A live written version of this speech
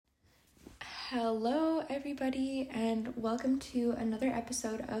Hello, everybody, and welcome to another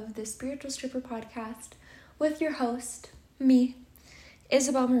episode of the Spiritual Stripper podcast with your host, me,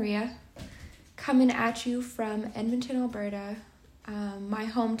 Isabel Maria, coming at you from Edmonton, Alberta, my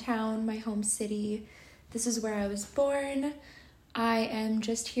hometown, my home city. This is where I was born. I am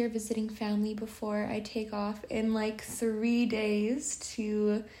just here visiting family before I take off in 3 days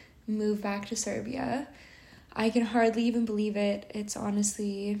to move back to Serbia. I can hardly even believe it. It's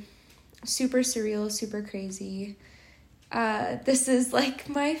honestly super surreal, super crazy. This is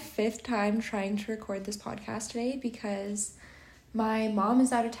my 5th time trying to record this podcast today because my mom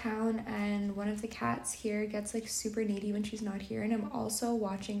is out of town and one of the cats here gets super needy when she's not here, and I'm also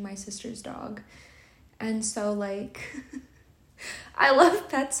watching my sister's dog. And so I love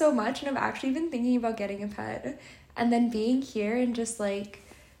pets so much, and I've actually been thinking about getting a pet, and then being here and just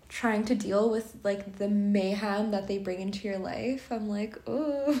trying to deal with the mayhem that they bring into your life. I'm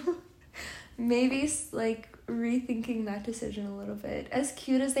oh, maybe rethinking that decision a little bit. As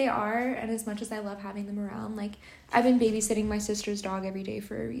cute as they are and as much as I love having them around, I've been babysitting my sister's dog every day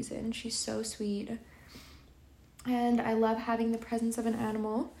for a reason. She's so sweet, and I love having the presence of an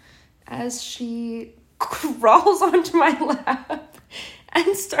animal as she crawls onto my lap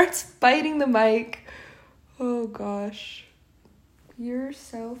and starts biting the mic. Oh gosh, you're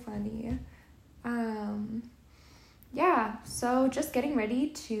so funny. Yeah, so just getting ready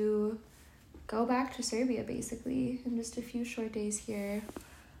to go back to Serbia basically in just a few short days here.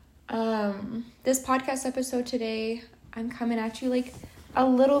 This podcast episode today, I'm coming at you a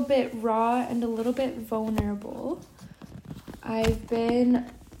little bit raw and a little bit vulnerable. I've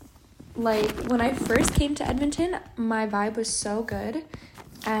been when I first came to Edmonton, my vibe was so good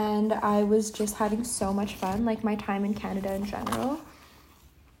and I was just having so much fun. My time in Canada in general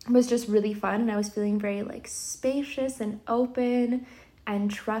was just really fun, and I was feeling very spacious and open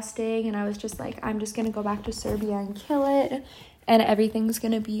and trusting, and I was just I'm just gonna go back to Serbia and kill it, and everything's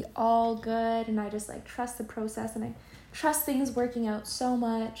gonna be all good, and I just trust the process, and I trust things working out so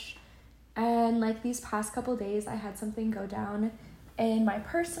much. And these past couple days I had something go down in my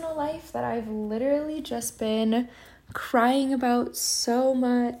personal life that I've literally just been crying about so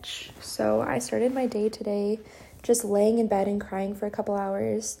much. So I started my day today just laying in bed and crying for a couple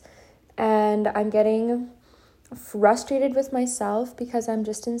hours, and I'm getting frustrated with myself because I'm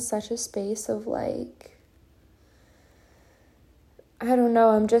just in such a space of I don't know,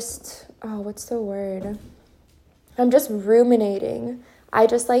 I'm just, what's the word? I'm just ruminating. I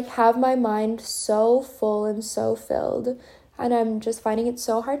just have my mind so full and so filled, and I'm just finding it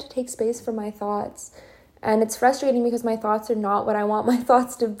so hard to take space for my thoughts. And it's frustrating because my thoughts are not what I want my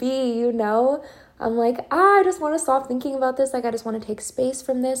thoughts to be, you know? I'm I just want to stop thinking about this. I just want to take space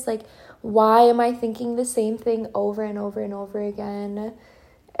from this. Why am I thinking the same thing over and over and over again?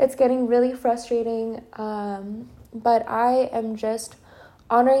 It's getting really frustrating. But I am just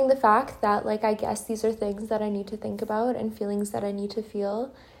honoring the fact that, I guess these are things that I need to think about and feelings that I need to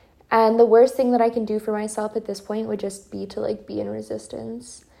feel. And the worst thing that I can do for myself at this point would just be to, be in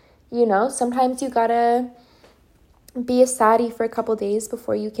resistance. You know, sometimes you gotta be a saddie for a couple days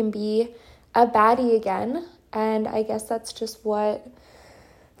before you can be a baddie again, and I guess that's just what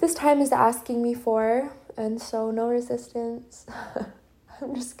this time is asking me for, and so no resistance.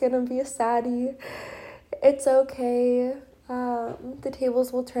 I'm just gonna be a saddie. It's okay. The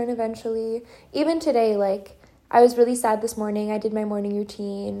tables will turn eventually. Even today, I was really sad this morning. I did my morning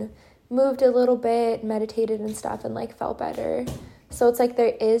routine, moved a little bit, meditated and stuff, and felt better. So it's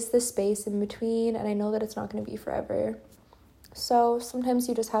there is this space in between, and I know that it's not going to be forever. So sometimes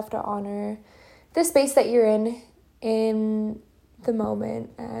you just have to honor the space that you're in the moment,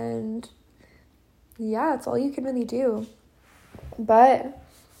 and yeah, it's all you can really do. But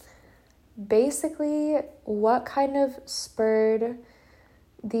basically, what kind of spurred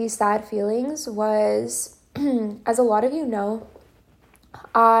these sad feelings was, as a lot of you know,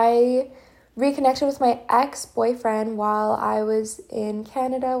 I reconnected with my ex-boyfriend while I was in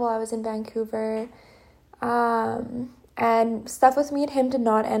Canada, while I was in Vancouver, and stuff with me and him did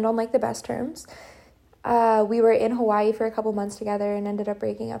not end on the best terms. We were in Hawaii for a couple months together and ended up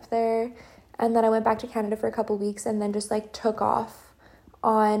breaking up there, and then I went back to Canada for a couple weeks and then just took off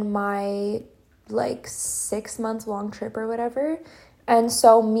on my 6 months long trip or whatever. And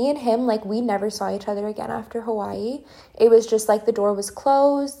so me and him, we never saw each other again after Hawaii. It was just the door was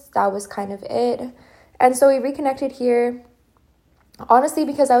closed. That was kind of it. And so we reconnected here, honestly,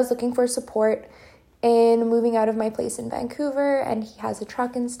 because I was looking for support in moving out of my place in Vancouver, and he has a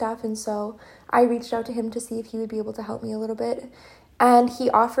truck and stuff. And so I reached out to him to see if he would be able to help me a little bit. And he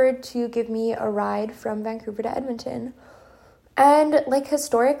offered to give me a ride from Vancouver to Edmonton. And, like,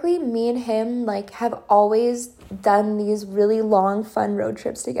 historically, me and him, like, have always done these really long, fun road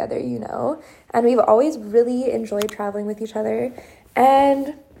trips together, you know? And we've always really enjoyed traveling with each other.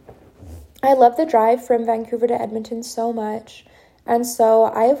 And I love the drive from Vancouver to Edmonton so much. And so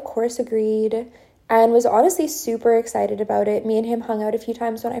I, of course, agreed and was honestly super excited about it. Me and him hung out a few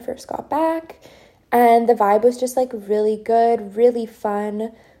times when I first got back. And the vibe was just, like, really good, really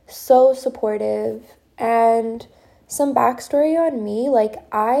fun, so supportive. And some backstory on me, like,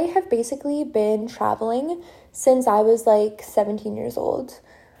 I have basically been traveling since I was, like, 17 years old.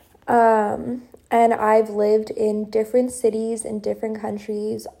 And I've lived in different cities in different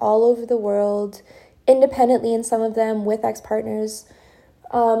countries all over the world, independently in some of them, with ex-partners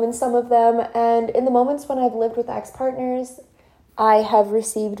in some of them. And in the moments when I've lived with ex-partners, I have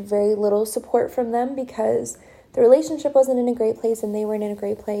received very little support from them because the relationship wasn't in a great place and they weren't in a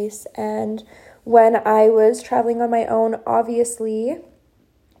great place. And when I was traveling on my own, obviously,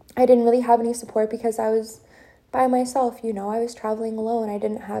 I didn't really have any support because I was by myself, you know. I was traveling alone. I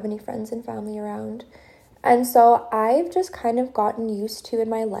didn't have any friends and family around. And so I've just kind of gotten used to in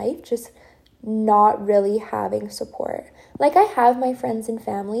my life just not really having support. Like, I have my friends and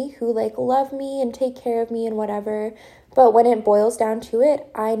family who, like, love me and take care of me and whatever, but when it boils down to it,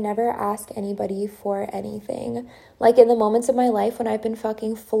 I never ask anybody for anything. Like, in the moments of my life when I've been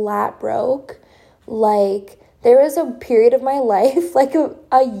fucking flat broke, like, there was a period of my life, like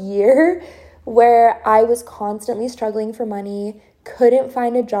a year, where I was constantly struggling for money, couldn't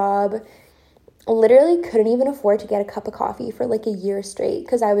find a job, literally couldn't even afford to get a cup of coffee for like a year straight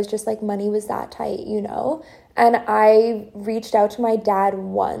because I was just like, money was that tight, you know? And I reached out to my dad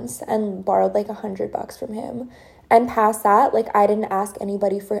once and borrowed like $100 from him. And past that, like, I didn't ask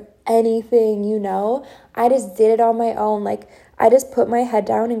anybody for anything, you know? I just did it on my own. Like, I just put my head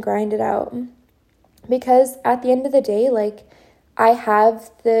down and grind it out. Because at the end of the day, like, I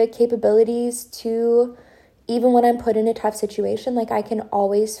have the capabilities to, even when I'm put in a tough situation, like, I can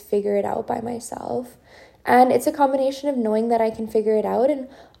always figure it out by myself. And it's a combination of knowing that I can figure it out and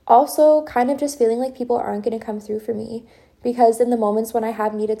also kind of just feeling like people aren't going to come through for me. Because in the moments when I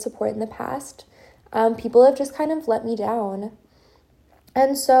have needed support in the past, people have just kind of let me down.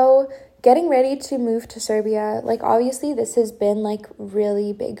 And so getting ready to move to Serbia, like, obviously this has been like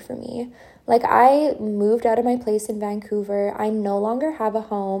really big for me. Like, I moved out of my place in Vancouver. I no longer have a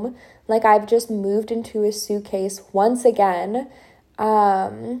home. Like, I've just moved into a suitcase once again.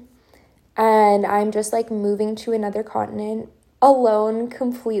 And I'm just like moving to another continent alone,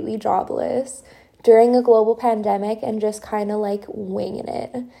 completely jobless during a global pandemic and just kind of like winging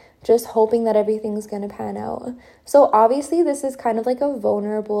it, just hoping that everything's going to pan out. So obviously this is kind of like a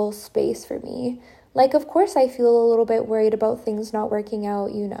vulnerable space for me. Like, of course I feel a little bit worried about things not working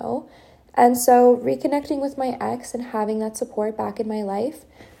out, you know? And so reconnecting with my ex and having that support back in my life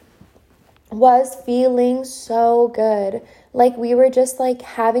was feeling so good. Like, we were just like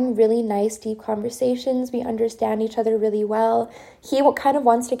having really nice, deep conversations. We understand each other really well. He kind of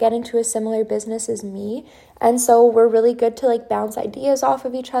wants to get into a similar business as me. And so we're really good to like bounce ideas off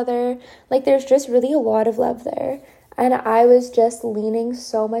of each other. Like, there's just really a lot of love there. And I was just leaning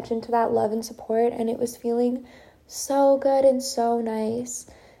so much into that love and support, and it was feeling so good and so nice.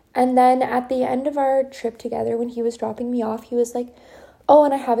 And then at the end of our trip together, when he was dropping me off, he was like, "Oh,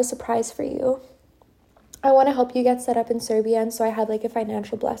 and I have a surprise for you. I want to help you get set up in Serbia, and so I have like a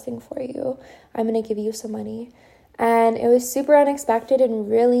financial blessing for you. I'm going to give you some money." And it was super unexpected and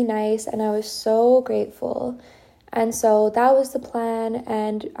really nice, and I was so grateful. And so that was the plan.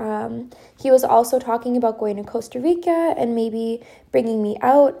 And he was also talking about going to Costa Rica and maybe bringing me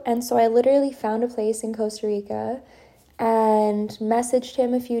out. And so I literally found a place in Costa Rica and messaged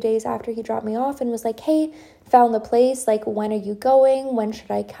him a few days after he dropped me off and was like, "Hey, found the place, like, when are you going? When should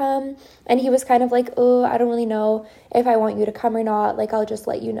I come?" And he was kind of like, "Oh, I don't really know if I want you to come or not. Like, I'll just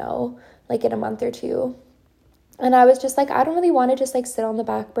let you know, like, in a month or two." And I was just like, I don't really want to just like sit on the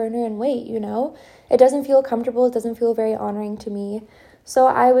back burner and wait, you know? It doesn't feel comfortable. It doesn't feel very honoring to me. So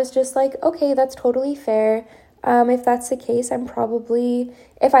I was just like, okay, that's totally fair. If that's the case,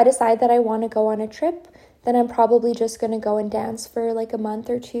 if I decide that I want to go on a trip, then I'm probably just going to go and dance for like a month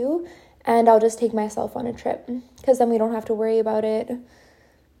or two, and I'll just take myself on a trip because then we don't have to worry about it.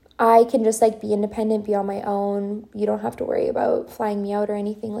 I can just like be independent, be on my own. You don't have to worry about flying me out or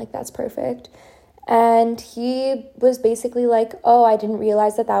anything. Like, that's perfect. And he was basically like, "Oh, I didn't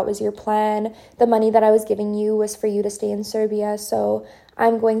realize that that was your plan. The money that I was giving you was for you to stay in Serbia, so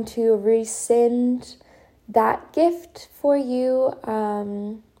I'm going to rescind that gift for you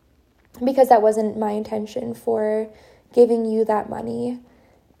because that wasn't my intention for giving you that money."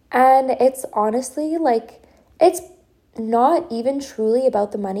 And it's honestly like, it's not even truly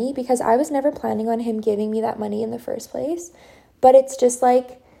about the money, because I was never planning on him giving me that money in the first place. But it's just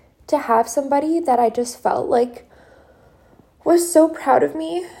like to have somebody that I just felt like was so proud of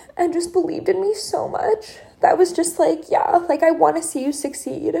me and just believed in me so much. That was just like, yeah, like I want to see you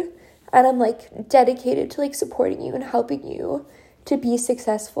succeed. And I'm like dedicated to like supporting you and helping you to be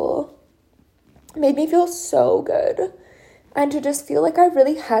successful. It made me feel so good. And to just feel like I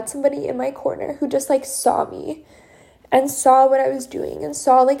really had somebody in my corner who just like saw me and saw what I was doing and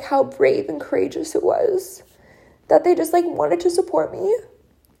saw like how brave and courageous it was. That they just like wanted to support me.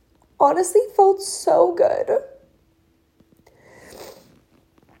 Honestly felt so good.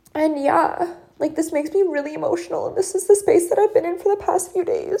 And yeah, like this makes me really emotional, and this is the space that I've been in for the past few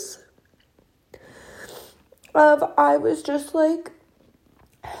days. I was just like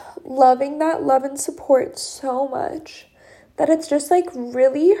loving that love and support so much that it's just like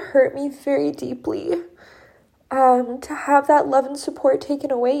really hurt me very deeply. To have that love and support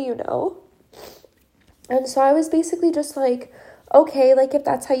taken away, you know. And so I was basically just like, okay, like if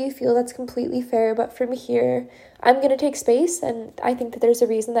that's how you feel, that's completely fair. But from here, I'm going to take space. And I think that there's a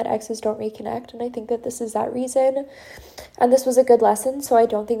reason that exes don't reconnect. And I think that this is that reason. And this was a good lesson. So I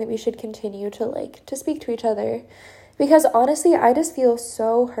don't think that we should continue to speak to each other. Because honestly, I just feel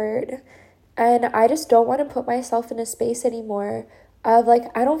so hurt. And I just don't want to put myself in a space anymore of like,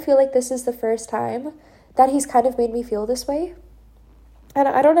 I don't feel like this is the first time that he's kind of made me feel this way. And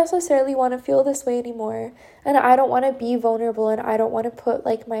I don't necessarily want to feel this way anymore. And I don't want to be vulnerable, and I don't want to put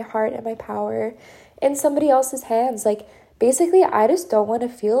like my heart and my power in somebody else's hands. Like basically, I just don't want to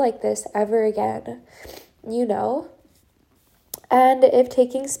feel like this ever again, you know? And if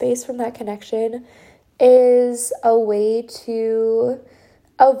taking space from that connection is a way to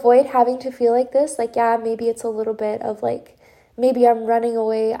avoid having to feel like this, like, yeah, maybe it's a little bit of like, maybe I'm running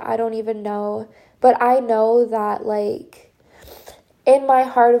away, I don't even know. But I know that like, in my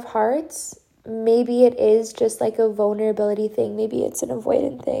heart of hearts, maybe it is just like a vulnerability thing. Maybe it's an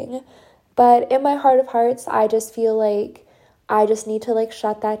avoidant thing. But in my heart of hearts, I just feel like I just need to like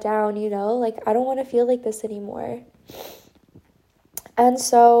shut that down, you know? Like I don't want to feel like this anymore. And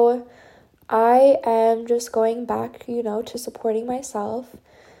so I am just going back, you know, to supporting myself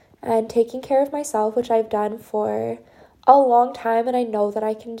and taking care of myself, which I've done for a long time and I know that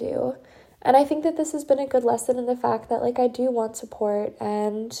I can do. And I think that this has been a good lesson in the fact that, like, I do want support,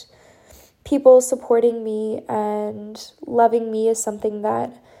 and people supporting me and loving me is something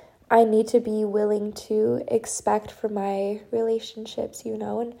that I need to be willing to expect from my relationships, you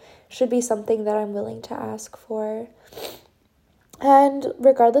know, and should be something that I'm willing to ask for. And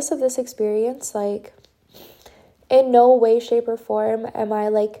regardless of this experience, like, in no way, shape, or form am I,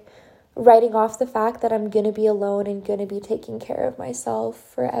 like, writing off the fact that I'm going to be alone and going to be taking care of myself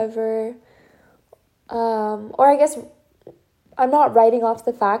forever. Or I guess I'm not writing off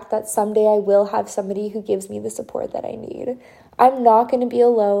the fact that someday I will have somebody who gives me the support that I need. I'm not going to be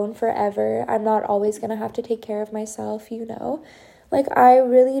alone forever. I'm not always going to have to take care of myself, you know. Like, I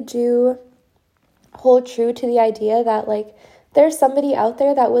really do hold true to the idea that, like, there's somebody out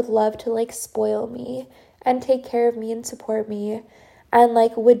there that would love to, like, spoil me and take care of me and support me and,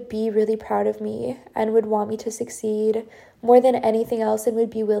 like, would be really proud of me and would want me to succeed more than anything else and would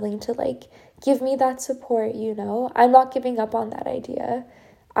be willing to, like, give me that support, you know? I'm not giving up on that idea.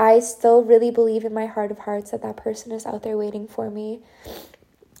 I still really believe in my heart of hearts that that person is out there waiting for me.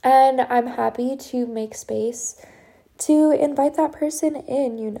 And I'm happy to make space to invite that person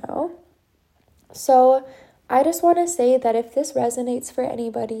in, you know? So I just want to say that if this resonates for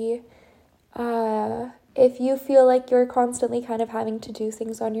anybody, if you feel like you're constantly kind of having to do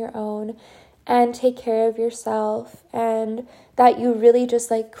things on your own and take care of yourself, and that you really just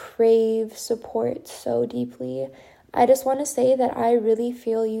like crave support so deeply, I just want to say that I really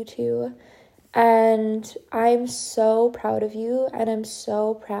feel you too. And I'm so proud of you, and I'm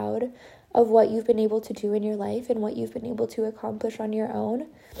so proud of what you've been able to do in your life and what you've been able to accomplish on your own.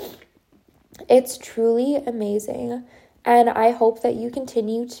 It's truly amazing. And I hope that you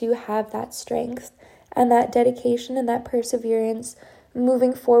continue to have that strength and that dedication and that perseverance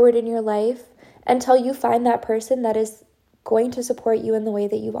moving forward in your life until you find that person that is going to support you in the way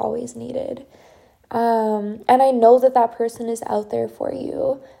that you've always needed. And I know that that person is out there for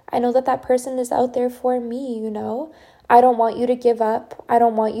you. I know that that person is out there for me, you know. I don't want you to give up. I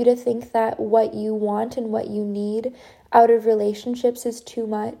don't want you to think that what you want and what you need out of relationships is too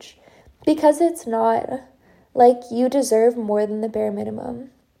much, because it's not. Like, you deserve more than the bare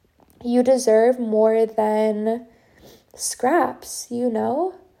minimum. You deserve more than scraps, you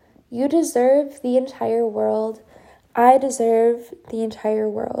know? You deserve the entire world. I deserve the entire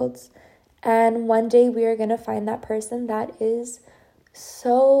world. And one day we are going to find that person that is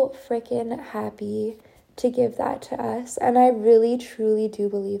so freaking happy to give that to us. And I really, truly do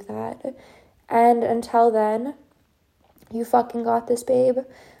believe that. And until then, you fucking got this, babe.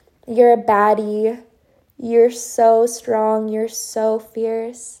 You're a baddie. You're so strong. You're so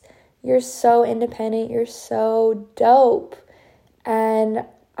fierce. You're so independent. You're so dope. And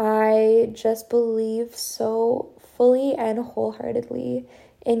I just believe so fully and wholeheartedly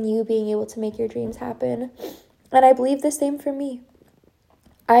in you being able to make your dreams happen. And I believe the same for me.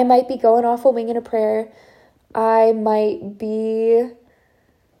 I might be going off a wing and a prayer. I might be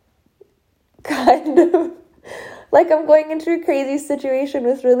kind of like I'm going into a crazy situation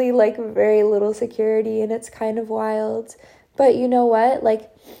with really like very little security, and it's kind of wild. But you know what?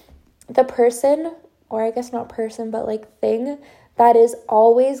 Like the person, or I guess not person, but like thing that is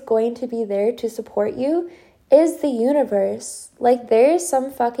always going to be there to support you is the universe. Like there's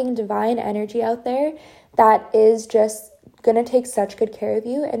some fucking divine energy out there that is just gonna take such good care of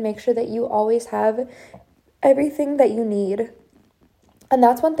you and make sure that you always have everything that you need. And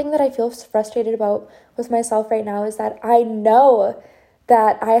that's one thing that I feel frustrated about with myself right now, is that I know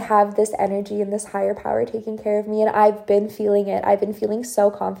that I have this energy and this higher power taking care of me, and I've been feeling it. I've been feeling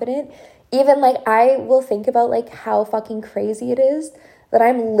so confident. Even like I will think about like how fucking crazy it is that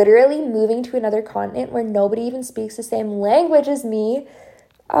I'm literally moving to another continent where nobody even speaks the same language as me,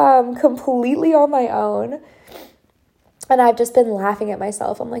 completely on my own. And I've just been laughing at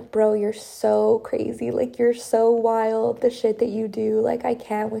myself. I'm like, bro, you're so crazy. Like, you're so wild, the shit that you do. Like, I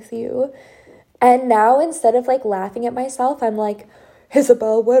can't with you. And now instead of like laughing at myself, I'm like,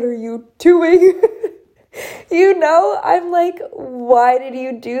 Isabel, what are you doing? You know, I'm like, why did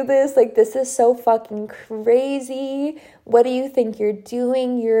you do this? Like, this is so fucking crazy. What do you think you're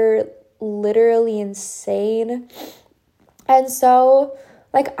doing? You're literally insane. And so,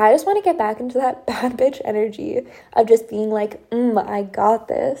 like, I just want to get back into that bad bitch energy of just being like, I got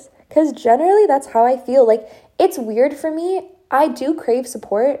this. Because generally, that's how I feel. Like, it's weird for me. I do crave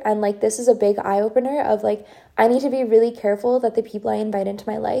support. And, like, this is a big eye-opener of, like, I need to be really careful that the people I invite into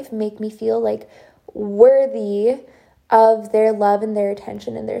my life make me feel, like, worthy of their love and their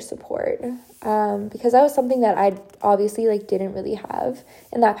attention and their support. Because that was something that I obviously, like, didn't really have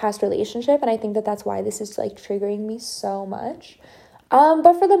in that past relationship. And I think that that's why this is, like, triggering me so much.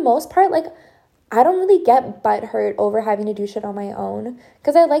 But for the most part, like, I don't really get butthurt over having to do shit on my own,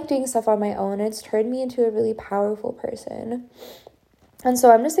 because I like doing stuff on my own, and it's turned me into a really powerful person. And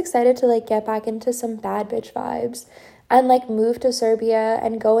so I'm just excited to, like, get back into some bad bitch vibes and, like, move to Serbia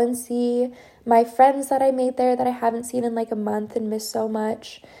and go and see my friends that I made there that I haven't seen in, like, a month and miss so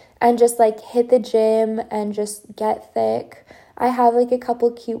much, and just, like, hit the gym and just get thick. I have, like, a couple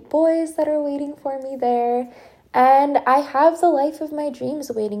cute boys that are waiting for me there. And I have the life of my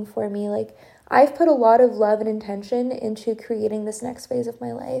dreams waiting for me. Like, I've put a lot of love and intention into creating this next phase of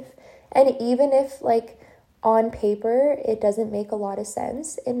my life. And even if, like, on paper, it doesn't make a lot of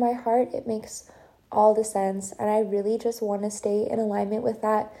sense, in my heart, it makes all the sense. And I really just want to stay in alignment with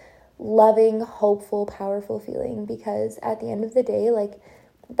that loving, hopeful, powerful feeling. Because at the end of the day, like,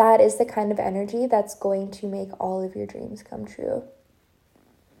 that is the kind of energy that's going to make all of your dreams come true.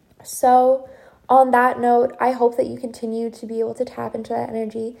 So, on that note, I hope that you continue to be able to tap into that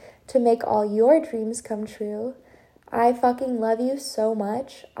energy to make all your dreams come true. I fucking love you so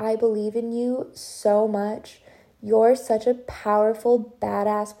much. I believe in you so much. You're such a powerful,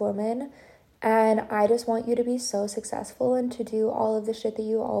 badass woman. And I just want you to be so successful and to do all of the shit that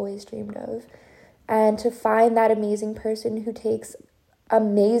you always dreamed of. And to find that amazing person who takes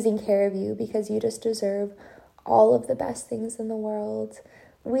amazing care of you, because you just deserve all of the best things in the world.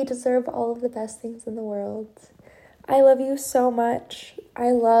 We deserve all of the best things in the world. I love you so much. I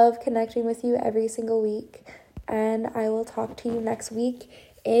love connecting with you every single week. And I will talk to you next week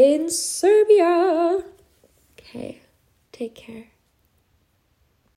in Serbia. Okay, take care.